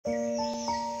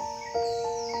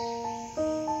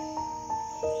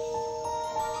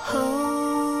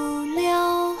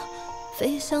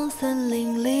飞向森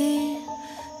林里，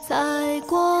在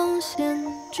光线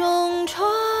中穿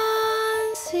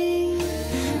行，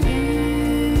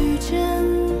遇见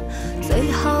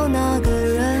最好那个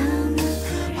人，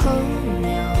候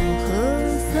鸟和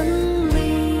森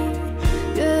林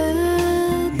约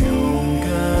定。勇敢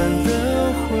的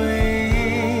回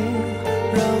应，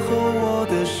然后我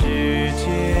的世界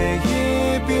也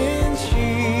变轻，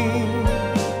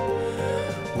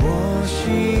我心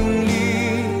里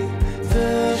的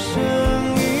声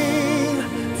音，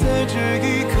在这一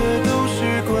刻都是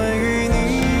关于你。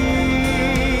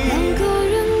两个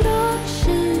人的世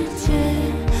界，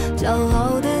骄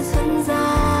傲的存在，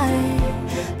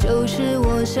就是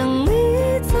我向你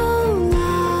走来。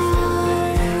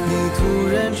你突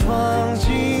然闯进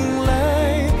来，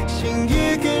心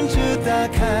也跟着打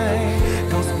开，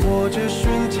告诉我这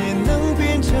瞬间能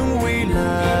变成未来。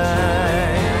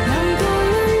两个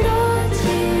人的期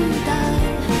待，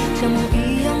像梦一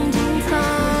样精彩。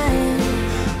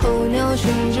候鸟循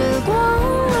着光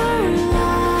而来，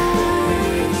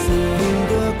森林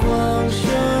的光盛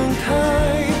开，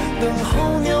等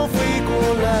候鸟飞过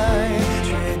来，确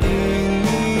定你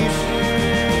是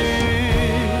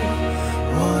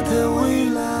我的未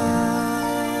来。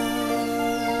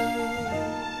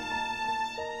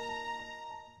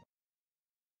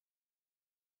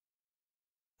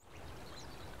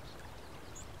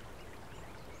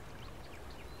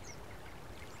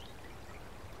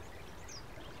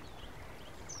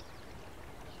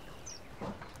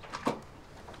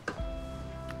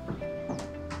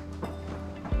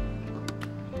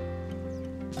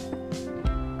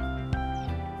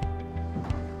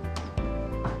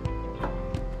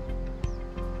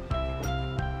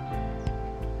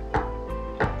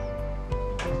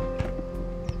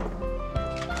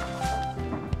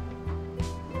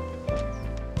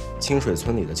清水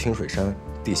村里的清水山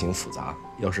地形复杂，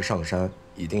要是上山，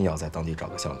一定要在当地找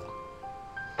个巷子。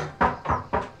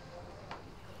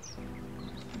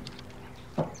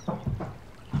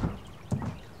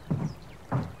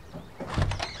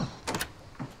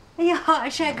哎呦，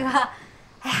帅哥，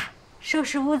哎呀，收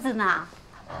拾屋子呢。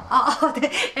哦，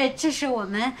对，这是我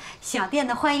们小店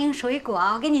的欢迎水果，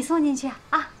我给你送进去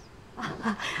啊。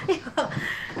哎呦，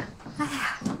哎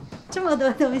呀，这么多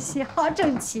东西，好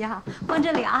整齐啊，放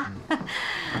这里啊。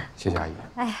谢谢阿姨。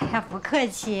哎呀，不客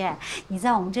气，你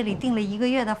在我们这里订了1个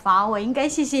月的房，我应该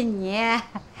谢谢你。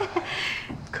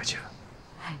客气了。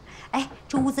哎，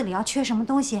这屋子里要缺什么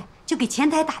东西，就给前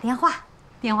台打电话，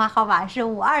电话号码是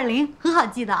520，很好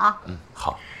记的啊。嗯，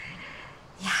好。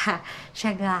呀，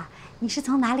帅哥，你是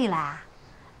从哪里来啊？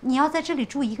你要在这里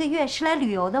住1个月，是来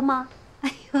旅游的吗？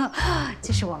哎呦，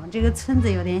就是我们这个村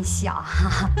子有点小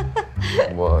哈。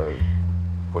我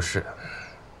不是。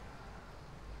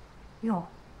哟，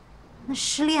那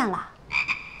失恋了，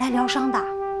来疗伤的？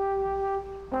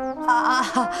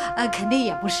肯定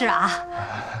也不是啊。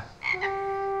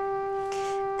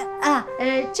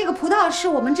这个葡萄是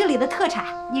我们这里的特产，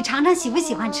你尝尝喜不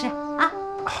喜欢吃啊？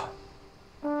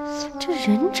这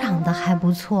人长得还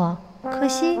不错，可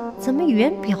惜怎么语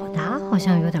言表达好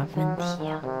像有点问题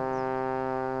啊。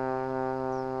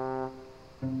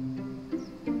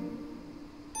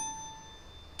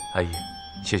阿姨，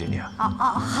谢谢你啊。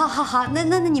好，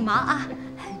那你忙啊，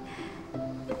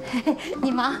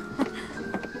你忙，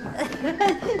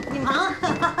你忙，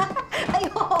哎呦，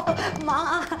忙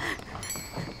啊！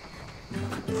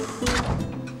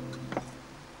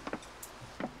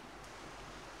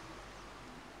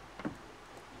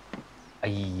哎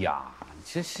呀，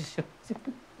这是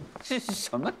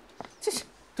什么？这是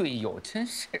队友，真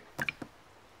是。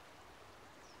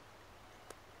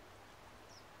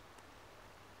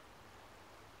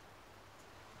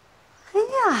哎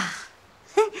呀，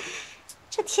嘿，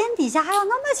这天底下还有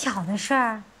那么巧的事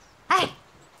儿！哎，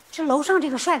这楼上这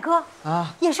个帅哥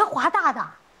啊，也是华大的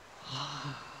啊。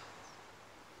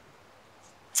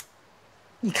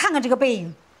你看看这个背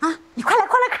影啊，你快来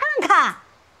看看，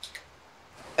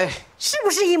哎，是不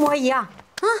是一模一样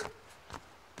啊？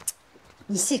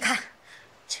你细看，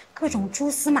这各种蛛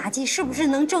丝马迹，是不是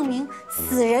能证明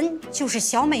死人就是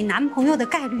小美男朋友的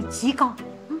概率极高？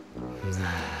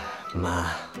妈，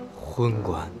婚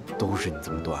管都是你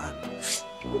这么断的。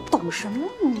你懂什么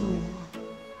你？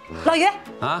老于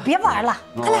啊，别玩了，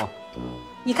快来，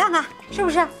你看看是不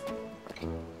是？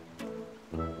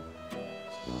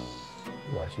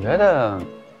我觉得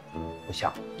不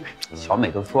像，小美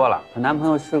都说了，她男朋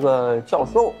友是个教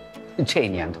授，这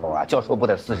年头啊，教授不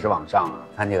得40往上啊？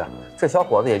看这小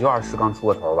伙子也就20刚出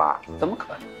个头吧，怎么可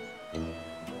能？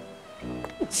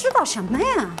你知道什么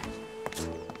呀？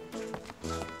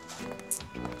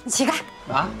你起开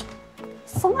啊！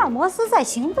福尔摩斯在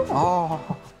行动。哦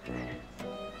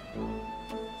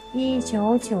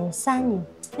，1993年，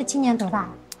那今年多大呀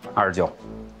，29。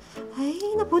哎，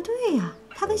那不对呀，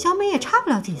他跟小美也差不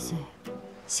了几岁。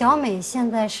小美现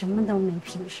在什么都没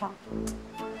评上，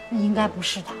那应该不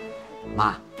是他。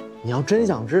妈，你要真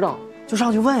想知道，就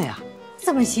上去问呀。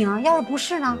怎么行？要是不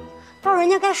是呢？到时候人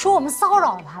家该说我们骚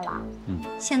扰他了。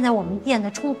现在我们店的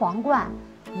冲皇冠，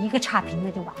一个差评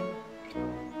的就完了。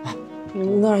哎，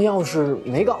那要是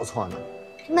没搞错呢？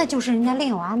那就是人家另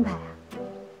有安排啊。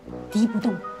敌不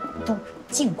动，都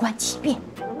静观其变。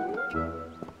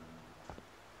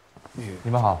你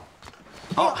们好。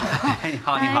哦，你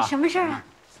好，你好。什么事儿啊？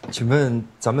请问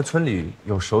咱们村里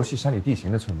有熟悉山里地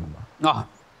形的村民吗？啊，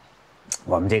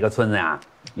我们这个村子呀，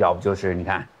要不就是你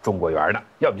看种果园的，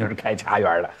要不就是开茶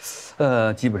园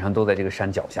的，基本上都在这个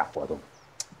山脚下活动。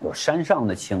有山上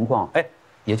的情况，哎，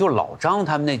也就老张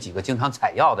他们那几个经常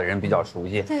采药的人比较熟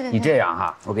悉。对。你这样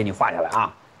哈，我给你画下来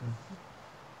啊。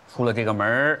出了这个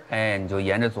门哎，你就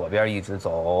沿着左边一直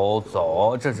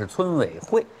走，这是村委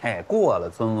会。哎，过了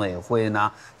村委会呢，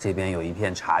这边有一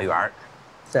片茶园，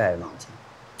再往前。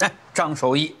哎，张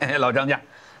守义，哎，老张家，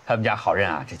他们家好人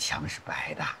啊，这墙是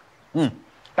白的，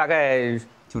大概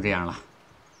就这样了。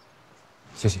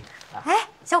谢谢。哎，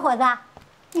小伙子，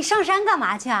你上山干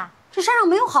嘛去啊？这山上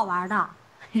没有好玩的。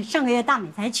上个月大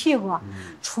美才去过，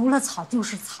除了草就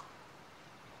是草。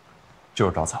就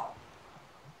是找草。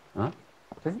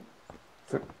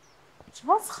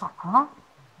找草？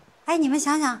哎，你们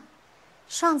想想，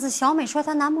上次小美说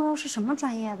她男朋友是什么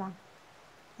专业的？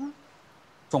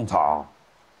种草。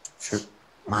是。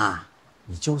妈，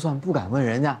你就算不敢问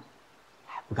人家，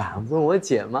还不敢问我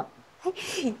姐吗？哎，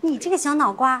你这个小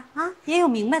脑瓜啊，也有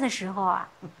明白的时候啊。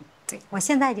对，我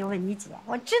现在就问你姐，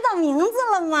我知道名字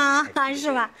了吗？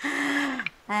是吧？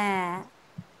哎，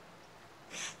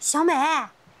小美。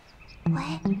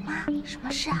喂，妈，什么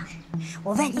事啊？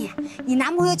我问你，你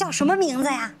男朋友叫什么名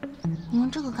字呀？你用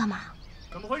这个干嘛？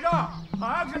怎么回事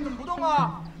？action 怎么不动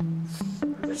啊？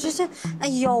哎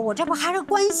呦，我这不还是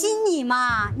关心你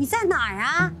吗？你在哪儿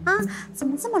啊？啊，怎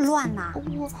么这么乱呢？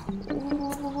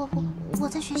我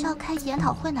在学校开研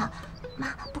讨会呢。妈，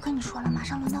不跟你说了，马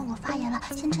上轮到我发言了，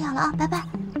先这样了啊，拜拜。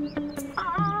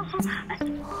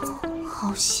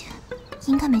好险，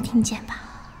应该没听见吧？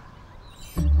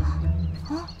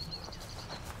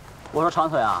我说长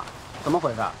腿啊，怎么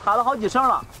回事？喊了好几声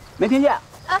了，没听见。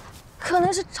哎，可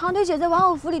能是长腿姐在玩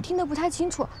偶服里听得不太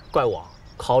清楚。怪我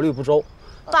考虑不周。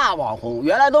大网红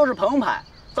原来都是澎湃，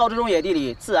到这种野地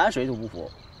里自然水土不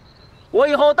服。我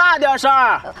以后大点声。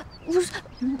不是，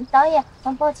导演，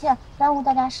很抱歉耽误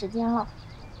大家时间了，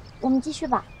我们继续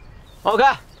吧。OK，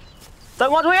 灯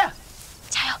光注意，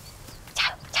加油，加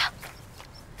油，加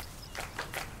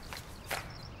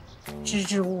油！支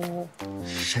支吾吾，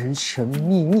神神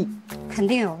秘秘，肯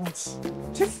定有问题。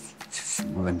这什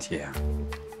么问题啊？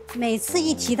每次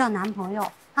一提到男朋友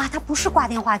啊，她不是挂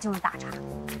电话就是打岔。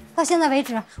到现在为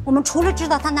止，我们除了知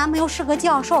道她男朋友是个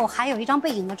教授，还有一张背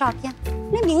影的照片，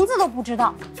连名字都不知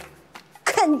道，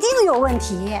肯定有问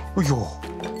题。哎呦，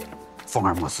福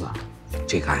尔摩斯，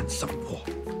这个案子怎么破？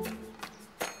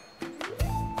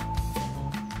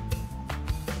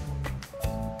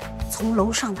从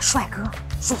楼上的帅哥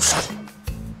入手。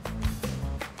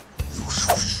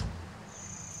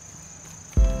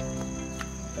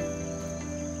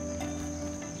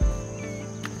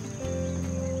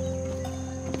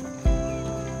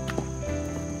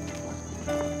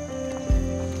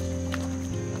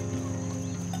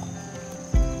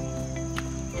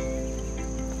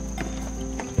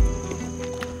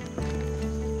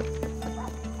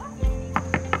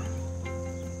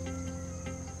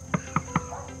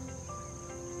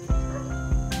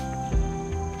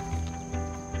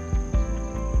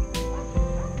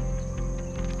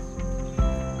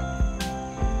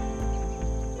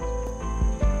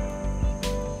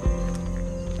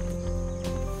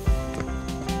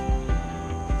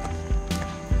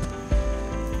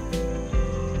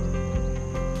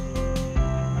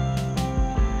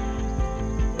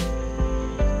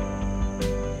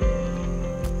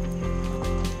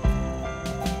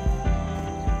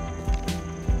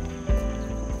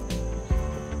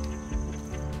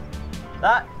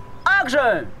来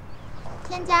 ，Action！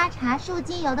 添加茶树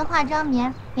精油的化妆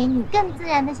棉，给你更自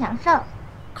然的享受。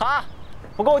卡，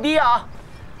不够低啊，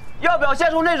要表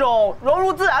现出那种融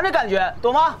入自然的感觉，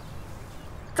懂吗？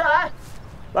再来，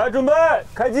来准备，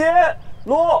开机，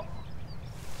录。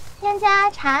添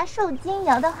加茶树精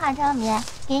油的化妆棉，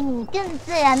给你更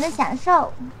自然的享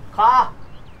受。卡，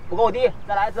不够低，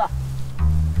再来一次。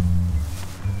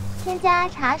添加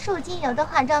茶树精油的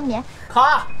化妆棉。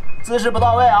卡，姿势不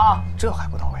到位啊，这还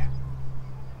不到位。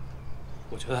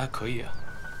我觉得还可以啊。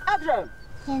Action！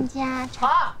 添加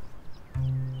茶。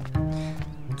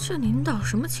这领导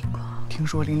什么情况？听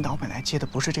说领导本来接的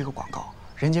不是这个广告，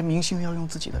人家明星要用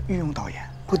自己的御用导演，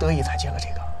不得已才接了这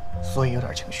个，所以有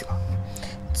点情绪吧。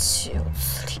岂有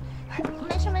此理！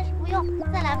没事没事，不用，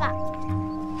再来吧。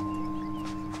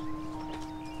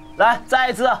来，再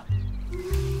一次。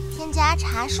添加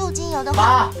茶树精油的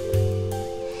化妆。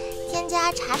添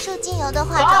加茶树精油的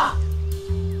化妆。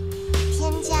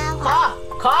添加卡。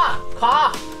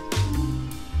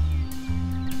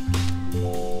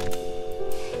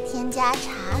添加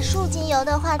茶树精油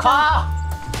的化妆。卡。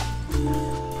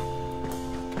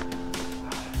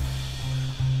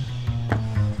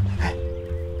哎，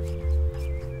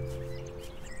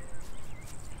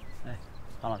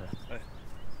唐老师，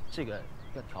这个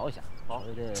要调一下。好，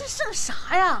这是个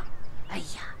啥呀？哎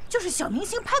呀，就是小明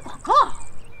星拍广告。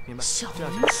明白。小明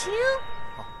星。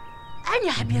哎，你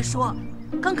还别说，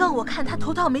刚刚我看他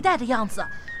头套没戴的样子，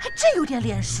还真有点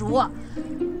脸熟。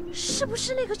是不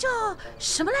是那个叫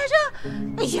什么来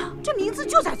着？哎呀，这名字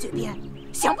就在嘴边，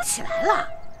想不起来了。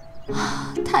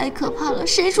啊，太可怕了！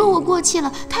谁说我过气了？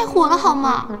太火了好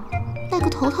吗？戴个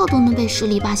头套都能被十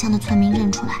里八乡的村民认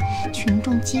出来，群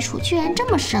众基础居然这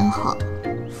么深厚。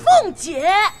凤姐。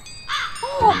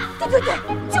哦，对，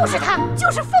就是她，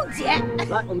就是凤姐。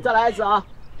来，我们再来一次啊，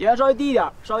点燃稍微低一点，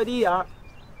稍微低一点。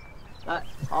来，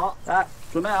好，来，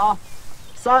准备啊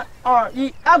，3、2、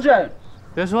1 ，Action！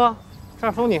 别说，这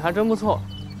儿风景还真不错。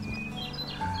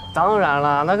当然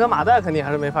了，那跟马代肯定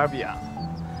还是没法比啊。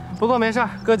不过没事儿，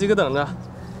哥几个等着。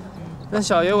那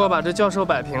小爷我把这教授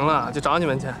摆平了，就找你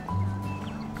们去。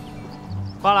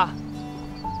挂了。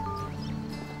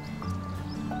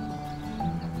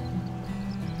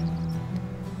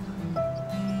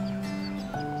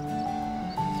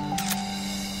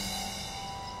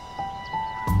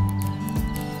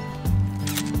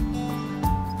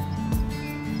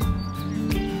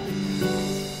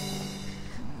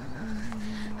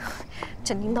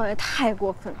这领导也太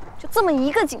过分了，就这么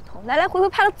一个镜头，来来回回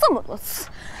拍了这么多次。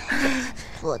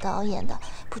做导演的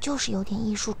不就是有点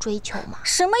艺术追求吗？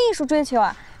什么艺术追求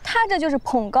啊？他这就是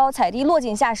捧高踩低，落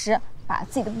井下石，把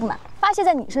自己的不满发泄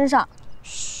在你身上。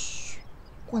嘘，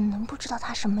我能不知道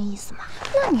他什么意思吗？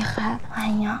那你还……哎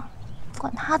呀，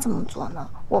管他怎么做呢，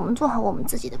我们做好我们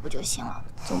自己的不就行了？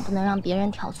总不能让别人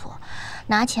挑错。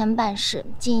拿钱办事，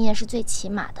敬业是最起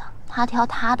码的。他挑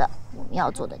他的，我们要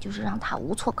做的就是让他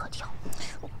无错可挑。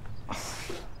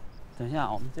等一下，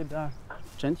我们这边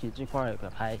整体这块也给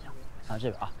拍一下。啊，这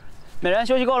边啊，美人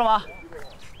休息够了吗？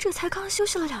这才刚休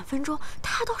息了2分钟，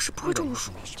他倒是不会中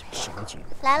暑。什么情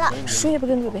来了，水也不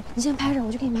跟准备，你先拍着，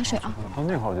我去给你拿水啊。他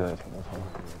那块我觉得也挺不错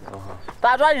的。大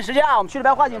家抓紧时间啊，我们去里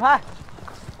边换景拍。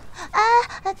哎，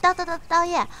导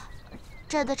演，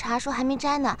这儿的茶树还没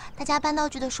摘呢，大家搬道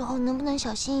具的时候能不能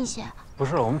小心一些？不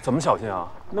是，我们怎么小心啊？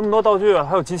那么多道具，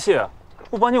还有机器，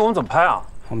不搬进我们怎么拍啊？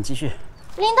我们继续。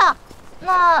领导，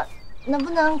那能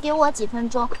不能给我几分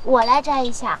钟，我来摘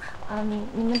一下？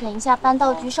你们等一下搬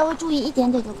道具，稍微注意一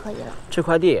点点就可以了。这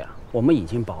块地我们已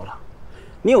经包了，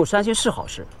你有善心是好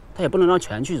事，但也不能让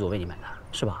全剧组为你买单，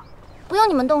是吧？不用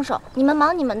你们动手，你们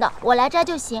忙你们的，我来摘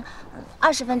就行。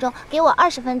20分钟，给我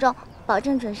20分钟，保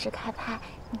证准时开拍。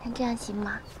你看这样行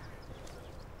吗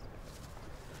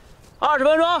？20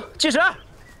分钟，计时。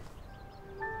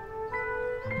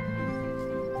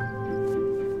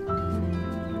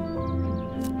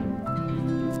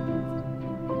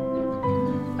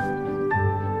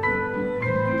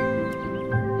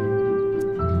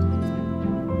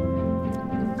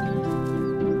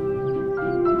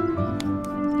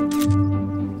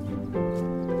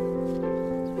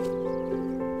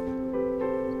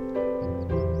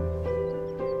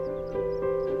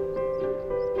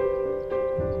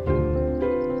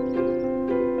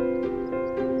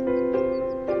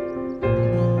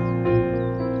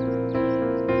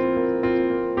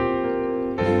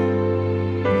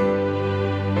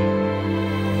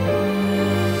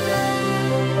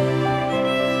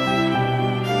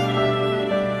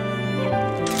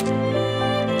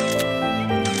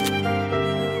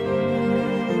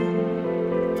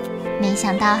没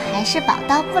想到还是宝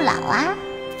刀不老啊！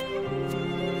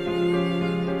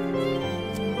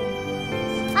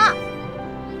啊，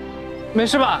没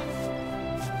事吧？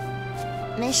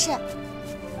没事。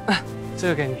哎，这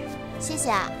个给你，谢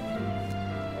谢啊。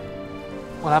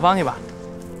我来帮你吧。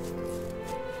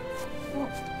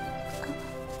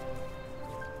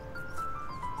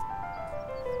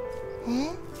哎，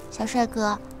小帅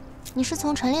哥，你是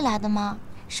从城里来的吗？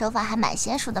手法还蛮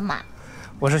娴熟的嘛。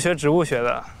我是学植物学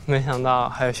的，没想到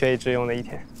还有学以致用的一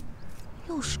天。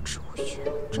又是植物学，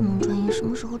这门专业什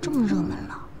么时候这么热门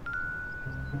了？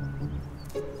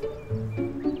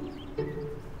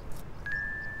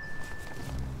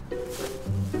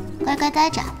乖乖待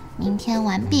着，明天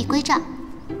完璧归赵。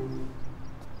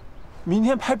明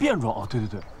天拍变装哦，对对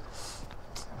对，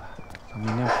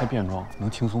明天拍变装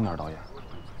能轻松点，导演。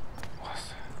哇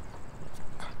塞！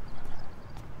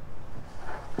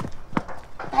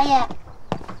导演，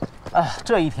哎，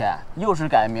这一天又是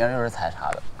改名又是采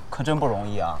茶的，可真不容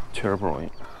易啊。确实不容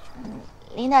易。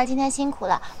领导今天辛苦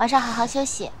了，晚上好好休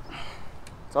息。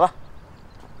走了。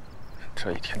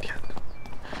这一天天的。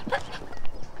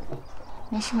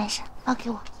没事没事，包给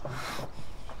我。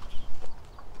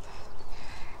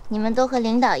你们都和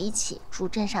领导一起住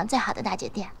镇上最好的大酒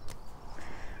店。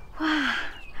哇，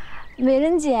美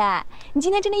人姐，你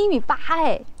今天真的1.8米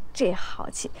哎，这豪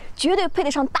气绝对配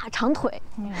得上大长腿。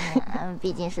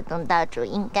毕竟是东道主，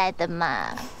应该的嘛。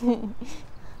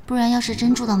不然要是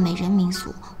真住到美人民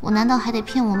宿，我难道还得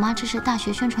骗我妈这是大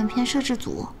学宣传片摄制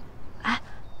组？哎，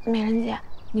美人姐，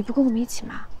你不跟我们一起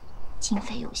吗？经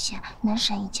费有限，能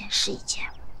省一件是一件。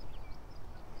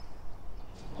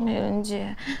美人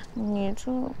姐，你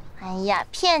这……哎呀，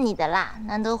骗你的啦！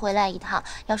难得回来一趟，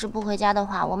要是不回家的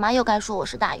话，我妈又该说我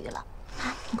是大鱼了。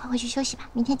啊，你快回去休息吧，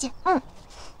明天见。嗯，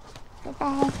拜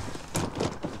拜，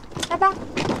拜拜。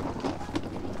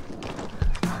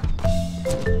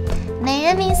美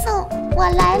人民宿，我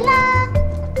来啦！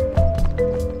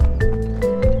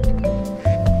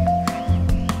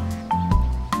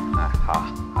哎，好，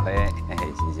好嘞，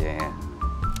谢谢。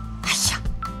哎呀，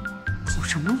捣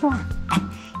什么乱？哎，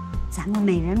咱们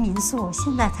美人民宿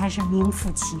现在才是名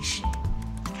副其实。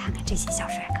你看看这些小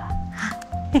帅哥啊，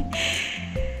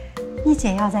你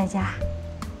姐要在家，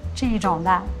这种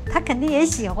的他肯定也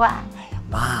喜欢。哎呀，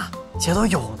妈，姐都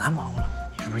有男朋友了，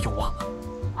你是不是又忘了？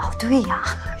哦，对呀，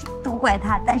都怪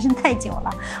他单身太久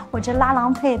了，我这拉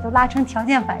郎配都拉成条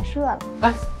件反射了。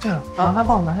哎，对了，麻烦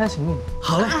帮我拿下行李。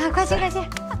好嘞，啊，快去快去。哎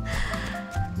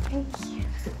呀，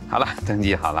好了，登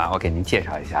记好了，我给您介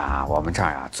绍一下啊，我们这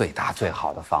儿啊最大最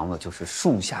好的房子就是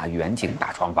树下远景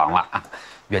大床房了啊，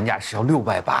原价是要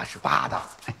688的，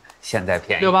现在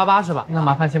便宜688是吧？那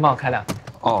麻烦先帮我开2天。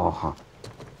哦，好。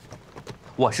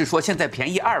我是说现在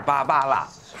便宜288了，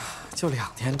就2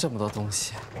天这么多东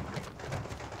西。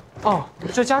哦，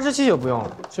这加湿器就不用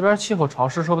了，这边气候潮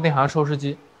湿，说不定还要抽湿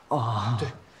机。哦，对，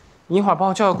你一会儿帮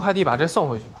我叫个快递把这送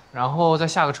回去吧，然后再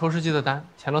下个抽湿机的单，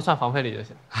钱都算房费里就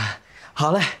行。哎，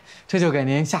好嘞，这就给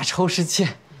您下抽湿器。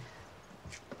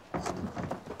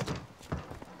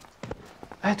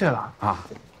哎，对了啊，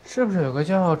是不是有个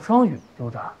叫庄宇的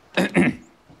组长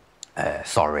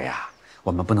？Sorry 啊，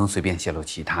我们不能随便泄露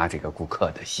其他这个顾客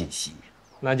的信息。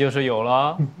那就是有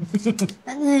了。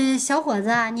小伙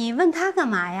子，你问他干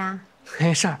嘛呀？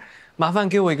没事儿，麻烦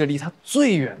给我一个离他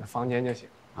最远的房间就行。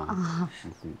啊，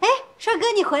哎，帅哥，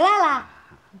你回来啦？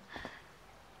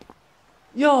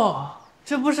哟，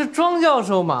这不是庄教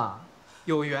授吗？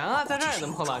有缘啊，在这儿也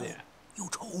能碰到你。有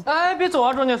仇！哎，别走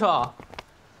啊，庄教授，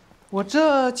我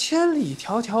这千里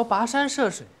迢迢跋山涉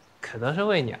水，可都是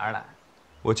为你而来。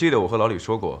我记得我和老李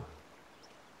说过。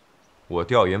我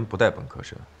调研不带本科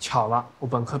生，巧了，我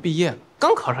本科毕业了，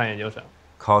刚考上研究生。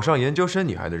考上研究生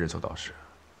你还得认错导师？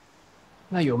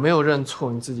那有没有认错？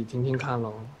你自己听听看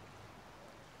喽。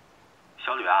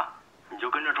小吕啊，你就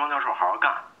跟着庄教授好好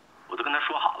干，我都跟他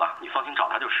说好了，你放心找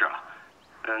他就是了。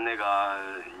那个，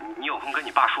你有空跟你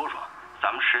爸说说，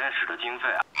咱们实验室的经费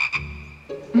啊。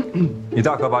你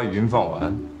大可把语音放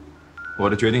完，我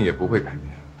的决定也不会改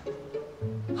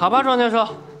变。好吧，庄教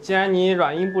授，既然你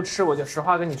软硬不吃，我就实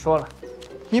话跟你说了。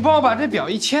你帮我把这表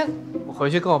一签，我回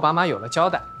去跟我爸妈有了交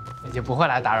代，也就不会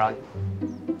来打扰你。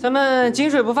咱们井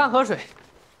水不犯河水，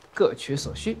各取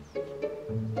所需。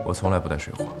我从来不带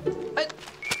水货。哎，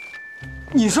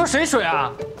你说谁水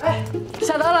啊？哎，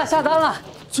下单了，下单了！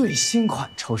最新款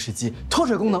抽湿机，脱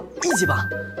水功能一级棒。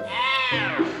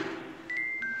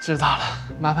知道了，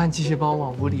麻烦继续帮我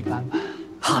往屋里搬吧。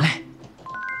好嘞。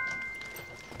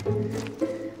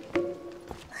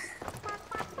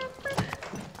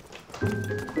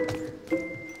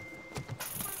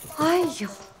哎呦，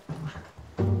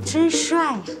真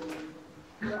帅呀！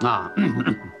啊，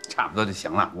差不多就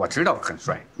行了。我知道很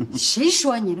帅。谁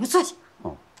说你了？坐下。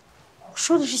哦，我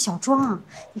说的是小庄啊，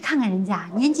你看看人家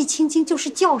年纪轻轻就是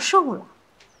教授了，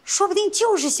说不定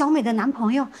就是小美的男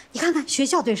朋友。你看看学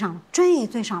校对上了，专业也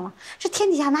对上了，这天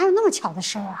底下哪有那么巧的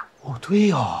事啊？哦，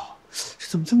对哦，这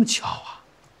怎么这么巧啊？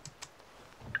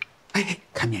哎，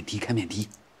开免提，开免提。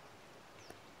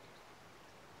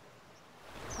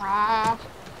喂，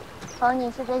冯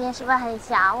女士最近是不是很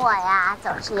想我呀？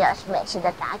总是有事没事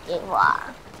的打给我。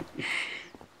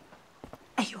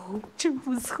哎呦，真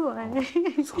不错哎！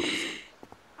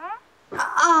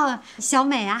哦，小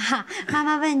美啊，妈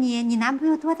妈问你，你男朋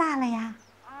友多大了呀？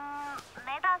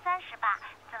没到30吧？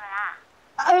怎么啦？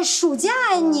暑假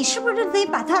你是不是得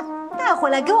把它带回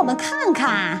来给我们看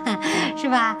看，是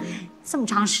吧？这么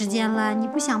长时间了，你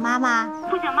不想妈妈？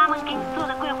不想妈妈给你做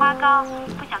的桂花糕？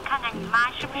不想看看你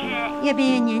妈是不是越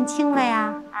变越年轻了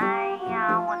呀？哎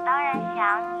呀，我当然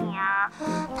想你啊！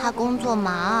他工作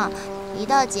忙，一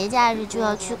到节假日就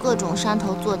要去各种山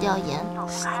头做调研，走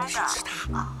不开的。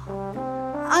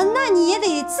啊，那你也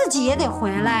得自己也得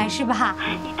回来是吧？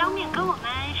你当面跟我们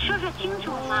说清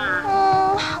楚嘛。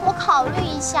我考虑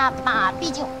一下吧，毕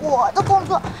竟我的工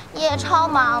作也超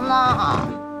忙呢。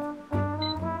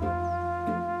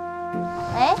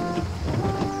哎，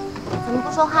怎么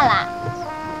不说话啦？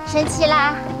生气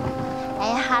啦？哎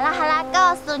呀，好啦好啦，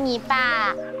告诉你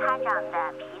吧，他长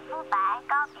得皮肤白，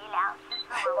高鼻梁，斯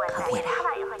斯文文的，头发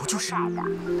也会挺窄的。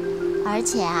而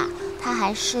且啊，他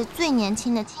还是最年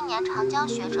轻的青年长江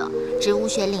学者，植物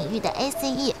学领域的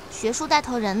ACE 学术带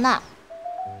头人呢。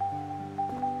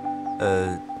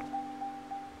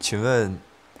请问，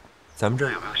咱们这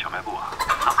儿有没有小卖部啊？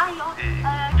啊有，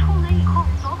出门以后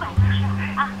左拐就是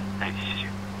啊。哎，谢谢。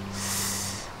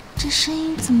这声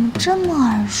音怎么这么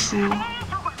耳熟？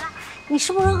小伙子，你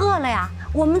是不是饿了呀？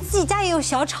我们自己家也有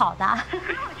小炒的。很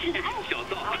好吃的，小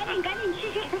灶。赶紧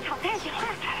去给他炒菜去，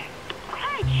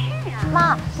快去啊！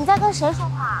妈，你在跟谁说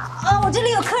话？我这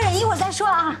里有客人，一会儿再说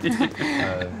啊。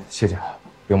谢谢，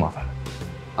不用麻烦了。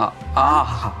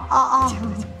哦，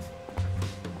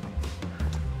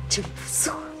真不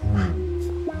错。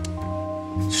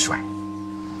帅。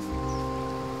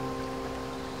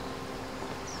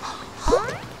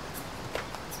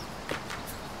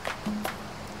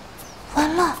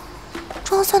完了，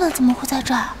装蒜的怎么会在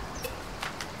这儿？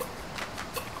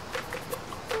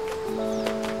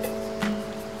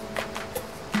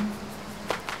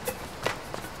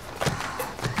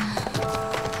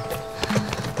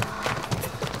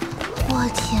我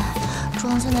天，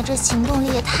装蒜的这行动力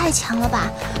也太强了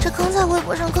吧！这刚在微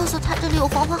博上告诉他这里有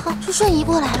黄花号，就瞬移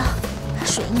过来了。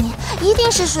水逆，一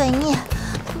定是水逆！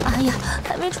哎呀，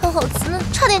还没串好词呢，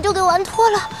差点就给玩脱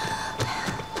了。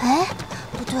哎，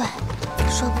不对，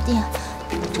说不定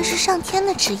这是上天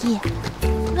的旨意，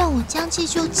让我将计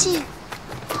就计。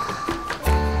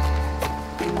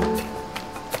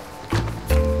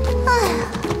哎呀，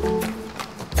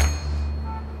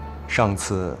上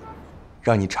次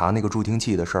让你查那个助听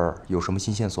器的事儿，有什么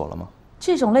新线索了吗？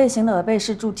这种类型的耳背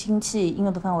式助听器应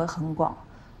用的范围很广，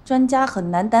专家很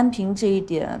难单凭这一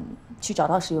点去找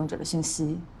到使用者的信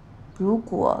息。如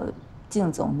果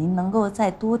靳总您能够再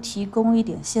多提供一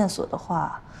点线索的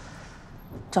话，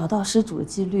找到失主的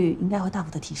几率应该会大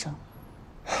幅的提升。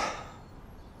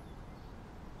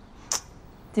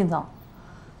靳总，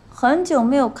很久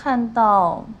没有看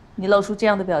到你露出这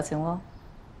样的表情了。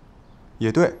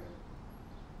也对，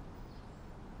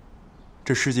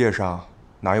这世界上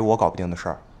哪有我搞不定的事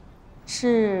儿？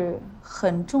是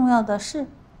很重要的事。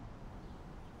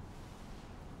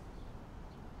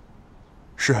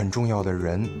是很重要的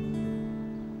人。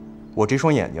我这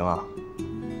双眼睛啊，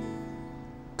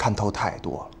看透太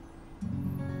多了。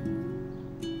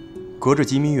隔着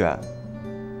几米远，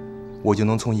我就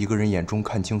能从一个人眼中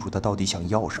看清楚他到底想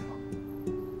要什么。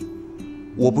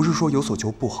我不是说有所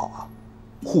求不好啊，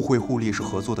互惠互利是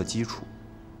合作的基础。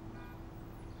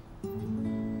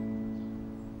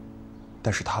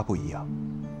但是他不一样，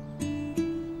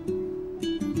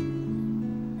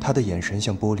他的眼神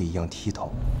像玻璃一样剔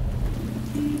透。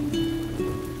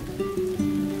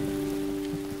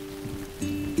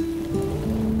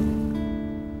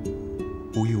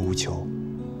无欲无求，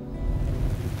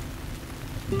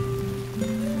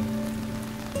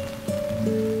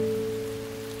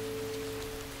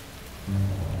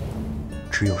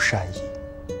只有善意。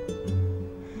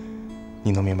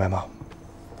你能明白吗？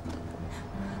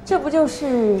这不就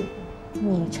是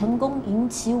你成功引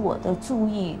起我的注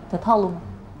意的套路吗？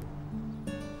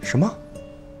什么？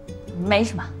没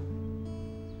什么。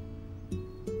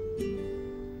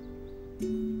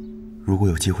如果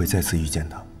有机会再次遇见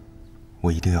他，我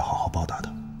一定要好好报答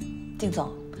他。靳总，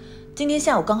今天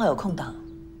下午刚好有空档，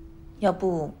要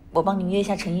不我帮您约一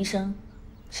下陈医生？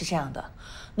是这样的，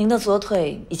您的左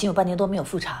腿已经有半年多没有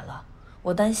复查了，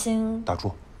我担心。打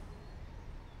住。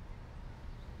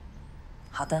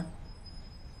好的。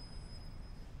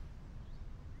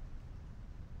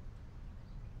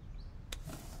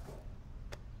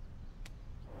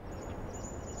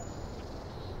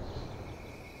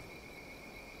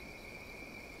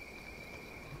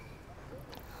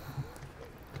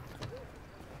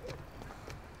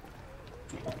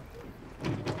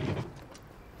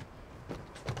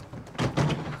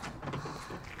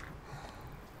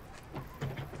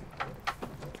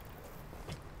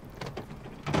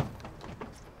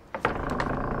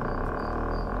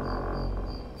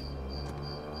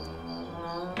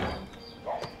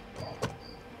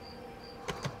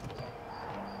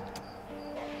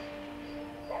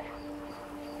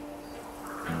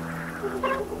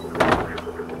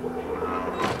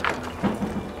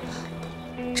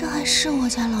是我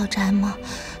家老宅吗？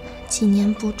几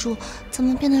年不住，怎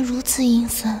么变得如此阴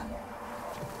森？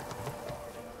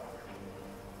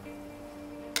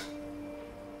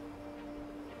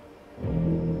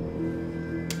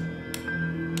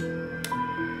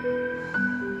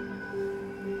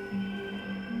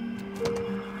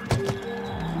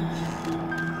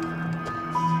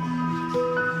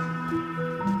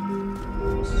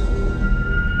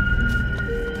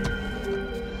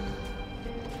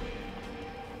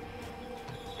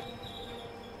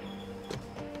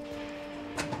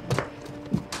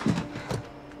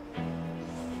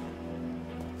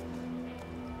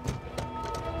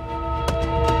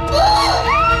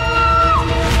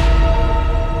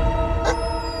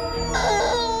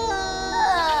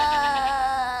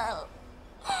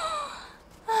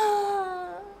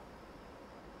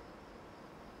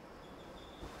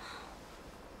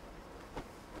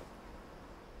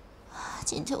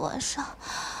今天晚上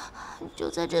就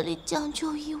在这里将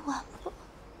就一晚吧。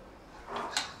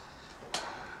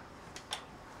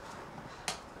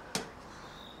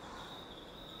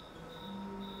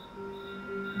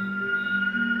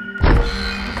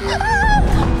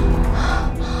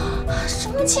什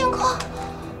么情况？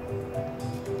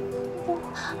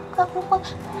该不会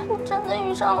真的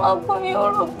遇上老朋友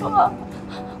了吧？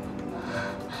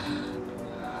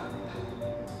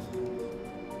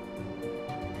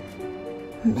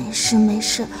没事没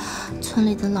事，村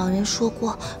里的老人说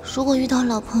过，如果遇到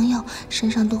老朋友，身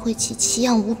上都会起奇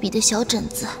痒无比的小疹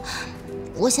子。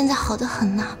我现在好得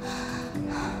很呐。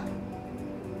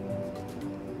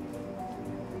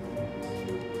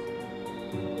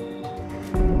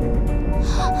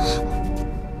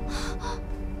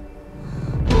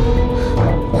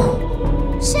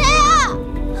谁呀？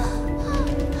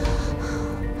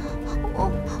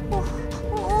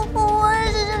我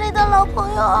也是这里的老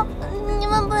朋友。你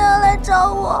们不要来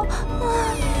找我！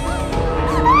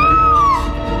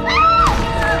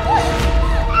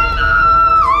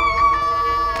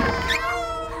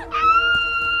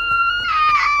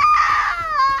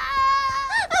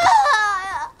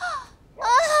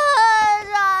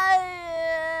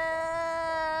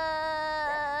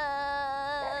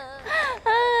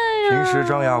平时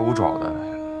张牙舞爪的，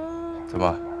怎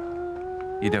么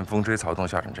一点风吹草动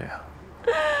吓成这样？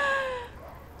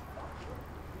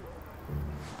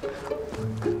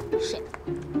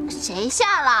谁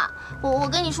吓了？我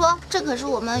跟你说，这可是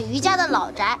我们余家的老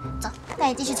宅。走，带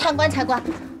你继续参观参观。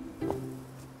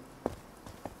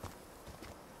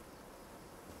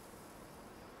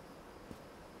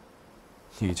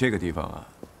你这个地方啊，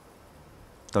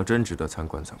倒真值得参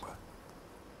观参观。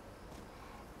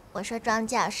我说庄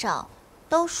教授，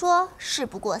都说事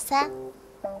不过三，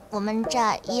我们这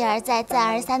一而再再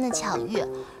而三的巧遇，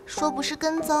说不是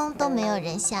跟踪都没有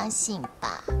人相信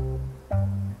吧？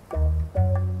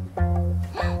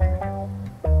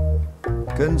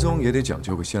跟踪也得讲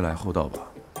究个先来后到吧？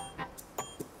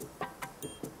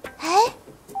哎，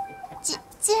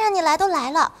既然你来都来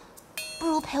了，不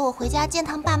如陪我回家见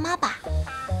趟爸妈吧。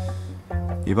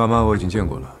你爸妈我已经见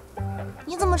过了。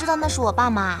你怎么知道那是我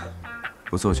爸妈？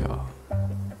不凑巧，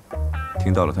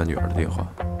听到了他女儿的电话。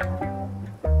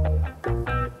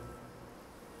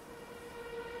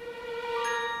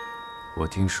我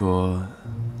听说，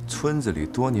村子里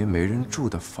多年没人住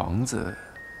的房子，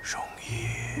容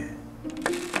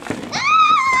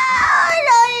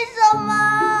易什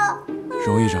么？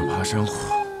容易长爬山虎。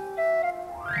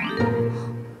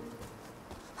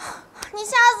你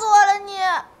吓死我了你！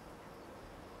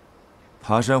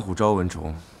爬山虎招蚊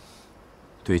虫，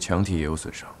对墙体也有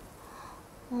损伤。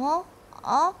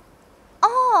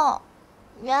哦，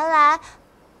原来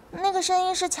那个声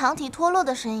音是墙体脱落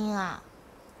的声音啊！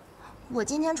我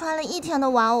今天穿了一天的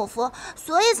玩偶服，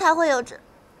所以才会有这。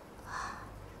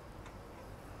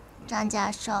张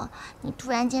教授，你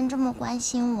突然间这么关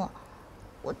心我，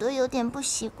我都有点不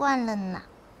习惯了呢。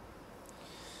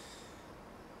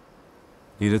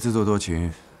你的自作多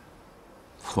情，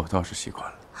我倒是习惯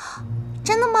了。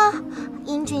真的吗？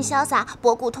英俊潇洒、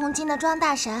博古通今的庄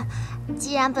大神，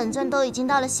既然本尊都已经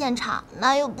到了现场，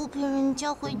哪有不陪人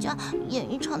家回家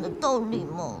演一场的道理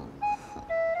吗？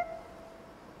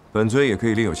本尊也可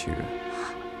以另有其人。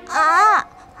啊！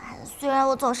虽然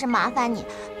我总是麻烦你，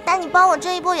但你帮我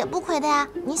这一波也不亏的呀。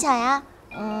你想呀，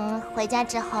回家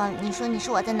之后你说你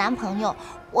是我的男朋友，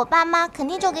我爸妈肯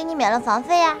定就给你免了房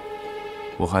费呀。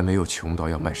我还没有穷到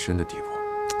要卖身的地步。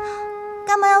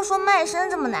干嘛要说卖身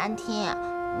这么难听？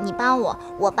你帮我，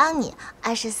我帮你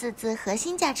，24字核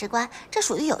心价值观，这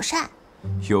属于友善。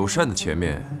友善的前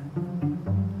面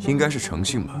应该是诚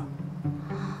信吧？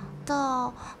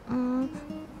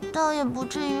倒也不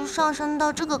至于上升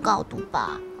到这个高度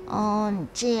吧。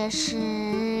这也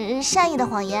是善意的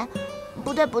谎言。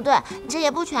不对，这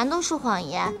也不全都是谎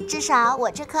言。至少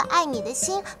我这颗爱你的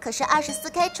心可是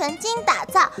24K 纯金打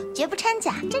造，绝不掺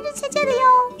假，真真切切的哟。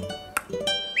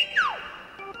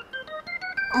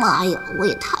妈呀，我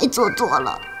也太做作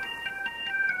了。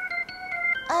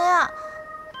哎呀，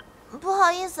不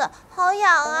好意思，好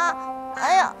痒啊！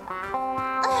哎呀，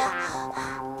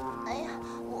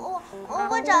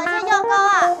我找一下药膏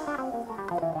啊。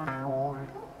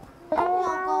药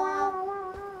膏啊！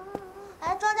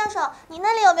哎，庄教授，你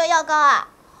那里有没有药膏啊？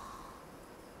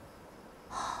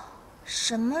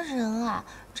什么人啊，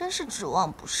真是指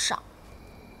望不上。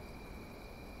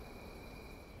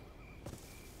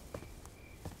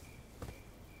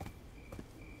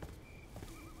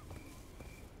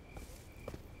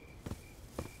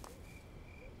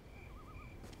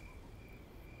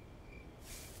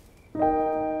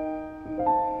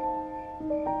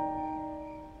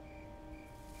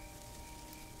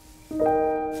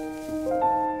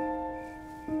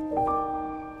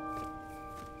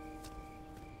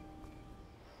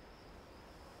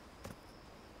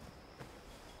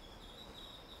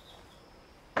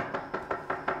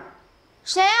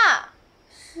谁啊？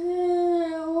是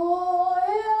我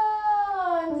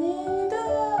呀，你的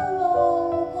老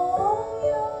朋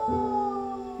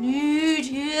友。绿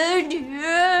甜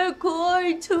甜，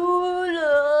快出来！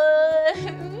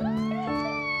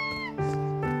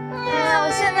哎呀，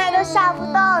我现在都吓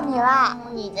不到你了，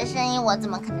你的声音我怎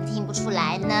么可能听不出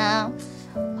来呢？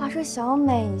话说小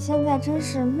美，你现在真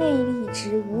是魅力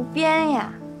值无边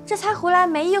呀！这才回来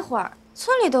没一会儿，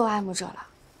村里都爱慕着了。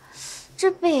这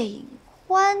背影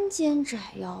宽肩窄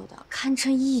腰的，堪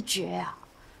称一绝啊！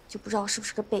就不知道是不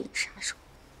是个背影杀手。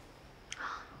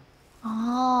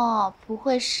哦，不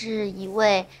会是一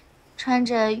位穿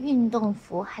着运动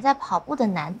服还在跑步的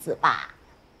男子吧？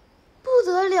不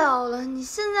得了了！你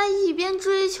现在一边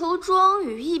追求庄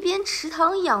羽，一边池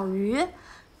塘养鱼，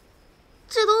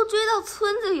这都追到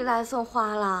村子里来送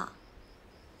花了。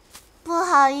不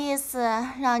好意思，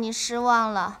让你失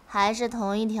望了，还是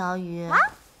同一条鱼。啊？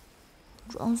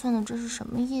装蒜的这是什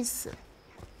么意思？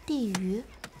地鱼，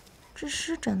这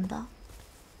是真的？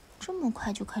这么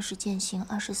快就开始践行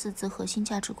24字核心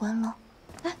价值观了？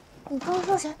哎，你刚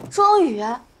说谁？庄羽？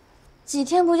几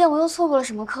天不见，我又错过了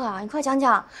什么课啊？你快讲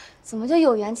讲，怎么就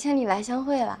有缘千里来相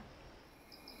会了？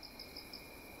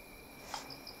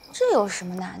这有什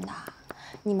么难的？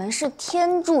你们是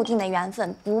天注定的缘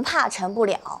分，不怕成不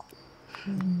了。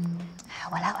哎，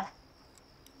我来。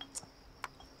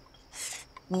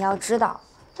你要知道，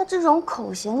他这种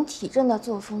口嫌体正的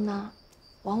作风呢，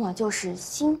往往就是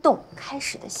心动开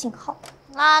始的信号。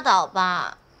拉倒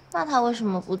吧，那他为什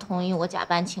么不同意我假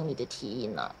扮情侣的提议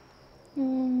呢？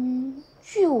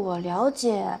据我了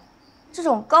解，这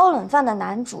种高冷范的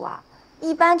男主啊，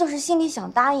一般就是心里想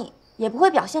答应，也不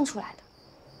会表现出来的。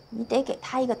你得给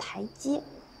他一个台阶。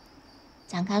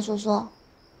展开说说。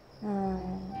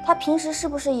他平时是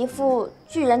不是一副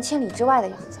拒人千里之外的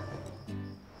样子？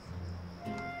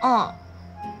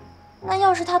那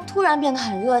要是他突然变得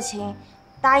很热情，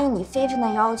答应你非分的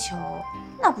要求，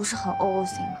那不是很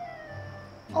OOC 吗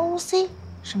 ？OOC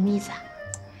什么意思啊？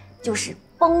就是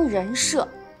崩人设。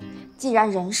既然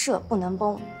人设不能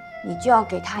崩，你就要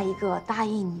给他一个答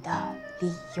应你的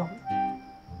理由。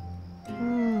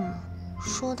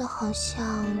说的好像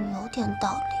有点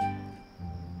道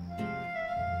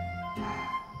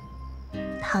理。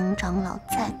唐长老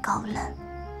再高冷，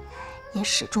也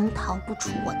始终逃不出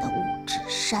我的五指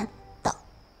山的。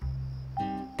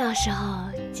到时候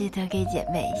记得给姐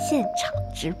妹现场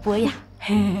直播呀！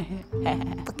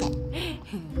不给。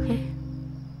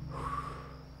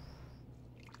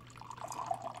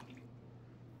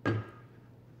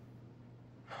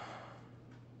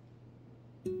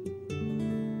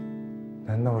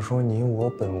难道说你我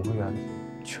本无缘，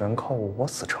全靠我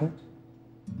死撑？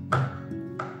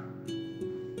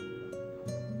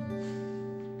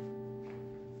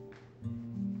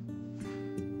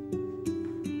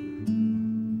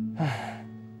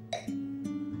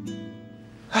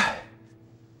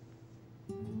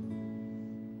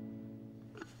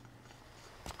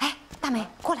哎，大美，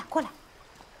过来。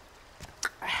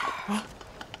哎，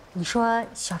你说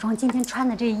小庄今天穿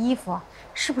的这衣服，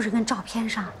是不是跟照片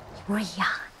上一模一样？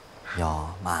哟，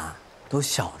妈，都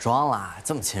小庄了，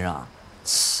这么亲热？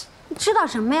你知道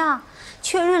什么呀？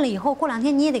确认了以后，过2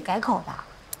天你也得改口的。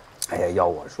哎呀，要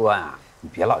我说啊，你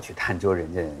别老去探究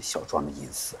人家小庄的隐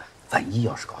私，万一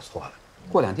要是搞错了，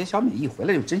过2天小美一回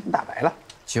来就真相大白了。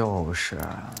就是，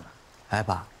哎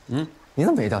爸，你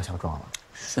怎么也叫小庄了？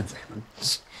顺嘴嘛。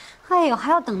哎呦，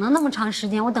还要等到那么长时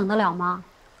间，我等得了吗？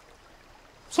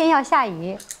天要下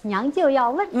雨，娘就要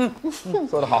问。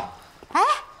说得好。哎，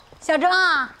小庄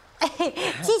啊，哎，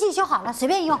机器修好了，随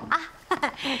便用啊。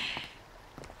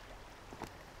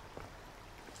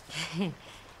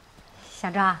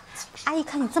小庄，阿姨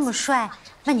看你这么帅，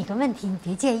问你个问题，你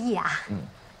别介意啊。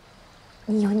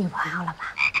你有女朋友了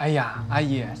吧？哎呀，阿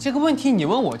姨，这个问题你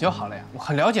问我就好了呀，我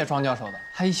很了解庄教授的，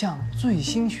他一向醉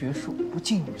心学术，不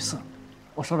近女色。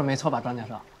我说的没错吧，庄教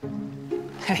授？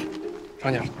嘿，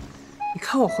庄教授，你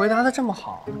看我回答的这么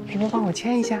好，能不能帮我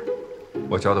签一下？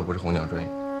我教的不是红娘专业。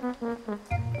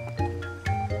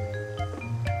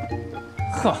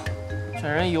呵，这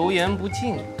人油盐不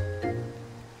进。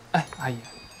哎，阿姨，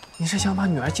你是想把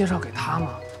女儿介绍给他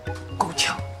吗？够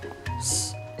呛。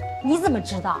你怎么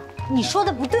知道？你说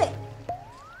的不对。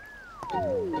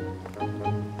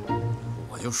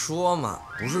我就说嘛，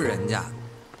不是人家。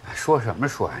说什么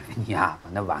说呀？你呀，把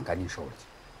那碗赶紧收了去。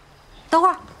等会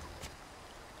儿，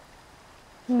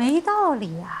没道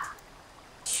理啊！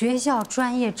学校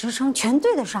专业职称全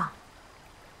对得上，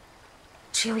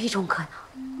只有一种可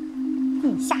能：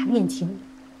地下恋情，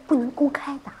不能公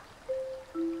开的。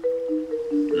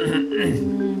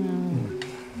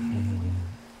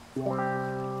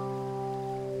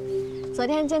昨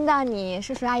天见到你，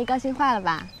叔叔阿姨高兴坏了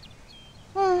吧？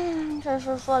这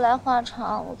事说来话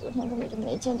长，我昨天根本就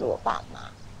没见着我爸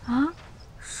妈。啊？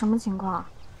什么情况？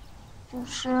就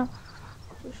是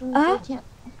你昨天，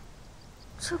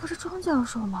这不是庄教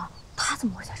授吗？他怎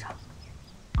么会在这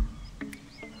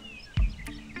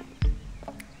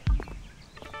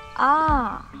儿？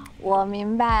啊，我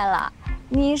明白了，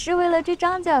你是为了追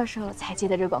张教授才接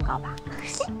的这广告吧？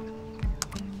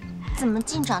怎么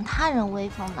尽长他人威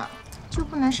风呢？就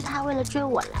不能是他为了追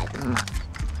我来的吗？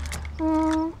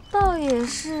倒也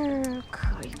是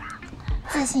可以吧。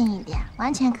自信一点，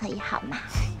完全可以，好吗？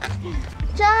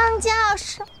张教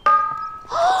授。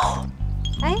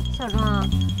哎，小庄，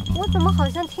我怎么好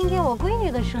像听见我闺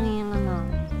女的声音了呢？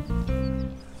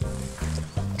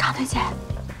张队姐，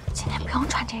今天不用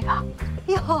穿这个。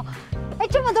哟，哎，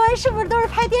这么多人是不是都是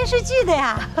拍电视剧的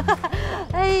呀？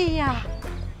哎呀，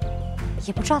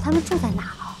也不知道他们住在哪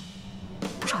了，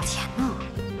不少钱呢。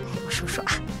哎，我数数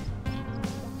啊。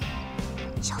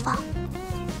小芳，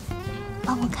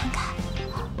帮我看看，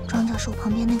庄教授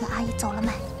旁边那个阿姨走了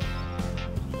没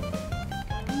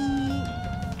？1、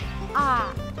2，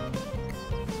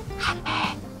还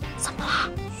没。怎么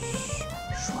了？嘘，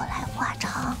说来话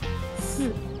长。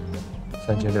4、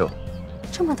3600。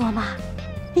这么多吗？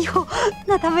哟，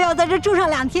那他们要在这住上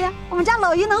2天，我们家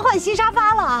老于能换新沙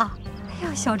发了。哎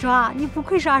呦，小庄，你不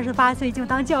愧是28岁就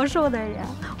当教授的人，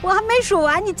我还没数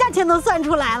完，你价钱都算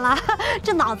出来了，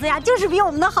这脑子呀就是比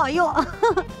我们的好用。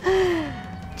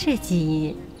这基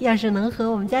因要是能和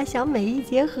我们家小美一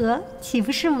结合，岂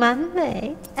不是完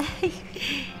美？哎，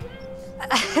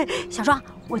小庄，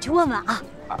我去问问啊。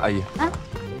阿姨，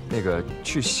那个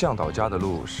去向导家的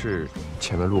路是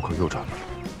前面路口右转吗？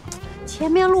前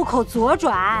面路口左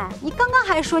转。你刚刚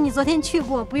还说你昨天去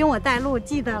过，不用我带路，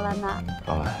记得了呢。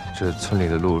啊，这村里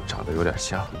的路长得有点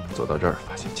像，走到这儿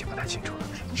发现记不太清楚了。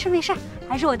没事没事，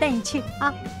还是我带你去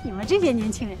啊！你们这些年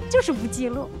轻人就是不记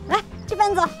路。来，这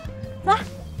边走，走。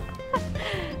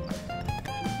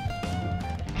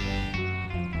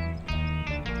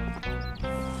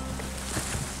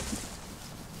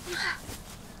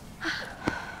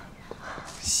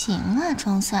行啊，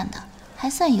装蒜的还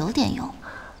算有点用。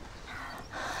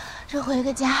这回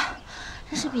个家，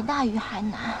真是比大雨还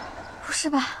难。不是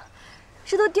吧？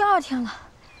这都第2天了，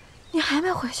你还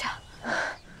没回去？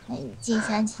那你近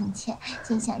乡情怯，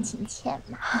近乡情怯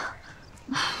嘛。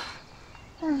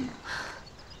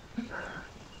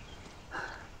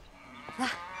来，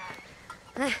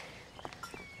哎，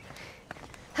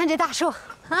看这大树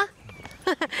啊！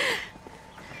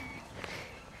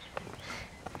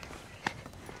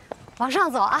往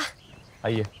上走啊！阿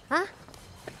姨，啊，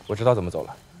我知道怎么走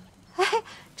了。哎，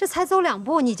这才走2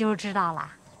步你就知道了？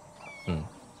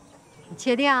你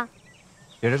确定？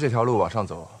沿着这条路往上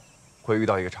走，会遇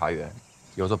到一个茶园，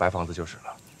有座白房子就是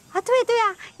了。啊，对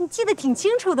啊，你记得挺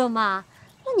清楚的嘛。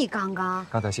那你刚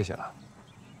才谢谢了，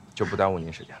就不耽误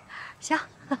您时间了。行，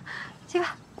去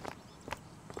吧。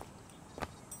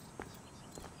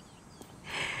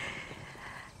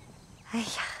哎呀，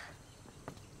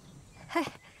哎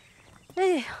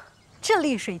呦，这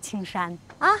绿水青山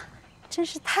啊，真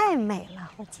是太美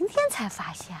了！我今天才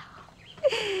发现啊。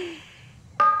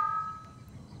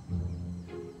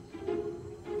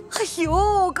哎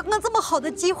呦，刚刚这么好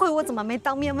的机会，我怎么没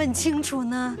当面问清楚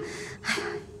呢？哎呀，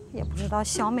也不知道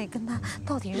小美跟他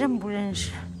到底认不认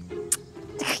识。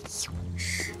哎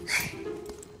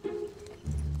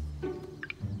呦，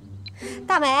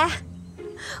大美，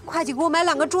快去给我买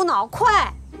2个猪脑，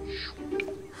快！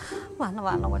完了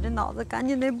完了，我这脑子赶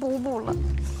紧得补补了。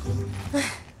哎，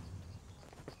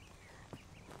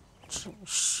真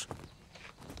是。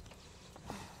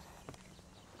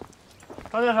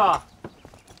张先生。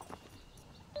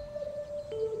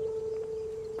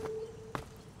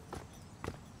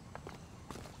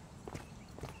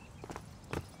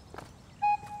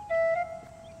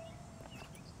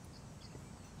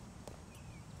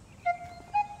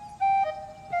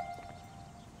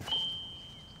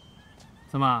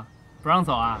 怎么不让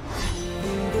走啊？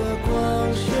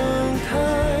光盛开，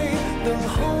等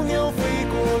候鸟飞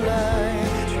过来，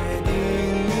确定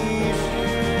你是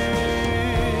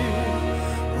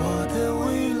我的未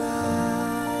来。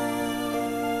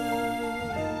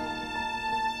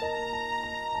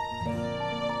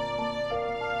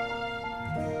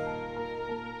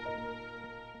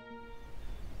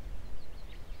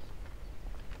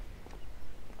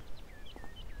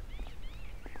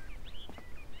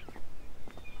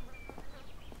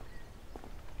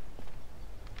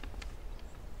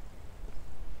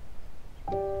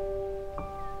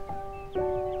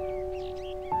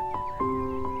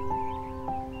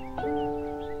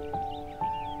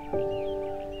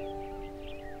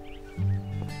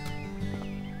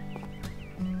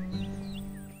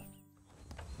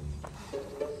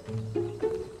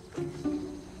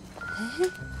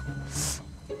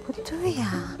不对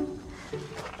呀，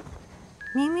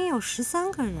明明有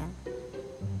13个人，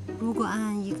如果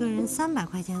按1个人300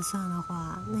块钱算的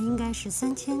话，那应该是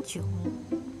3900，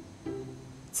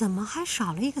怎么还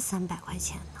少了一个300块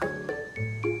钱呢？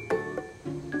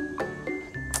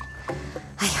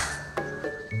哎呀，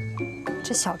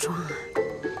这小庄啊，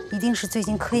一定是最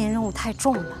近科研任务太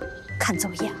重了，看走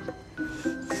眼了。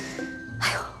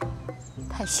哎呦，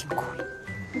太辛苦了，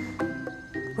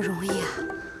不容易啊。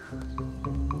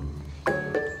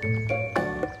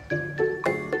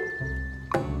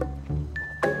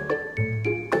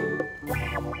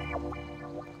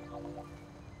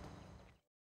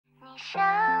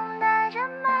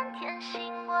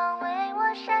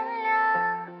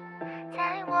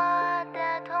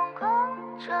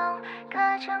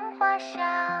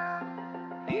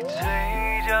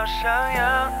 上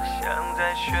扬，像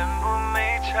在宣布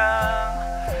每场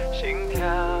心跳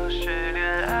是恋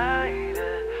爱的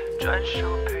专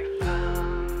属配方。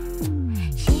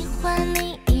喜欢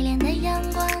你一脸的阳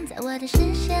光，在我的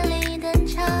视线里登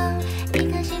场，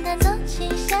一颗心弹奏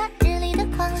起夏日里的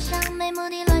狂想，没目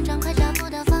的乱撞，快找不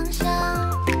到方向。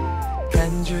感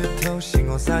觉透，星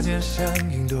光洒肩上，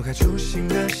云朵开出新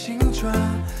的形状。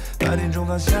8点钟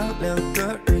方向，2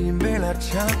个人影被拉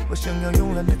长，我想要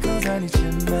慵懒的靠在你肩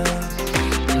膀。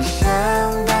你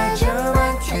像带着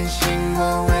满天星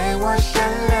光为我闪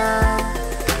亮，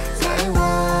在我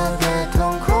的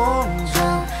瞳孔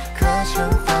中刻成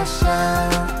发香。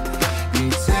你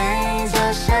嘴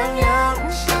角上扬，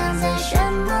像在宣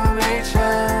布每场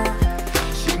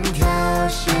心跳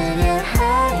是恋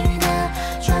爱的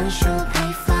专属配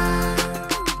方。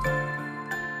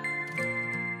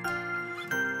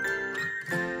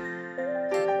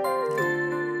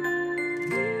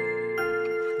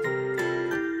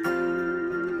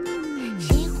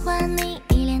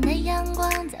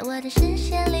 我的视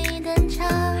线里登场，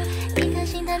一颗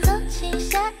心弹奏起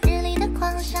夏日里的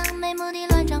狂想，没目的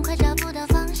乱撞，快找不到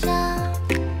方向。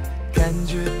感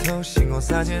觉透，星光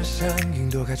洒肩上，云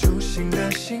朵开出新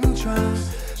的形状。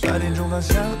8点钟方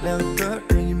向，2个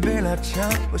人影被拉长，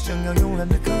我想要慵懒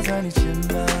的靠在你肩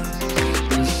膀。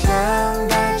你像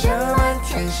带着满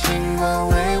天星光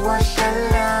为我闪亮。